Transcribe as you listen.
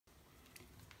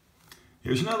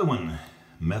Here's another one,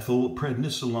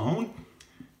 methylprednisolone.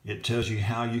 It tells you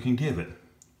how you can give it.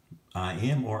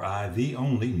 IM or IV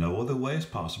only, no other way is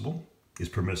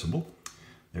permissible.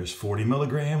 There's 40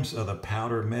 milligrams of the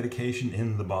powder medication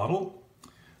in the bottle.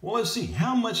 Well, let's see,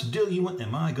 how much diluent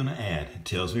am I going to add? It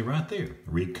tells me right there.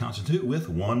 Reconstitute with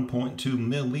 1.2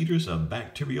 milliliters of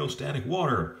bacteriostatic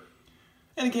water.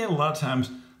 And again, a lot of times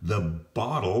the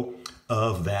bottle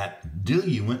of that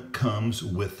diluent comes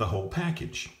with the whole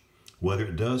package. Whether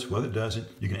it does, whether it doesn't,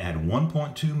 you can add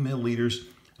 1.2 milliliters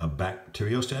of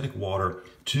bacteriostatic water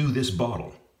to this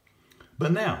bottle.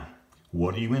 But now,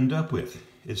 what do you end up with?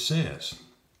 It says,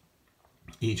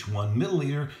 each 1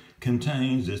 milliliter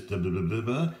contains this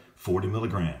 40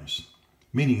 milligrams,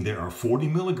 meaning there are 40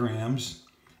 milligrams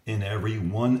in every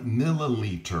 1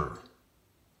 milliliter.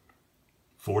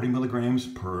 40 milligrams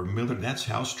per milliliter, that's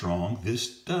how strong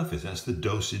this stuff is. That's the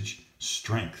dosage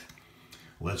strength.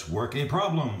 Let's work a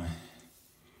problem.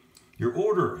 Your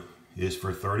order is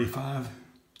for 35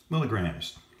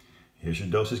 milligrams. Here's your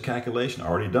dosage calculation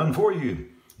already done for you.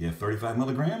 You have 35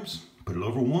 milligrams, put it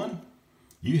over 1.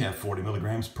 You have 40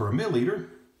 milligrams per milliliter.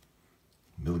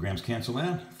 Milligrams cancel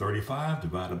out. 35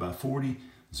 divided by 40,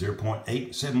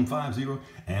 0.8750.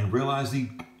 And realize the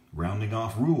rounding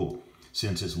off rule.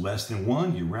 Since it's less than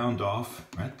 1, you round off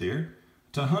right there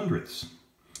to hundredths.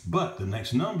 But the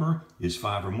next number is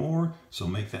 5 or more, so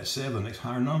make that 7 the next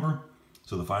higher number.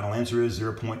 So the final answer is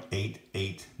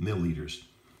 0.88 milliliters.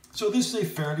 So this is a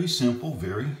fairly simple,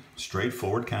 very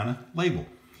straightforward kind of label.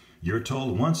 You're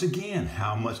told once again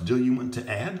how much diluent to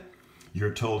add.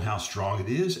 You're told how strong it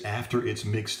is after it's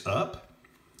mixed up.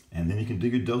 And then you can do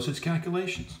your dosage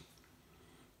calculations.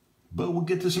 But we'll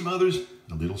get to some others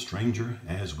a little stranger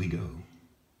as we go.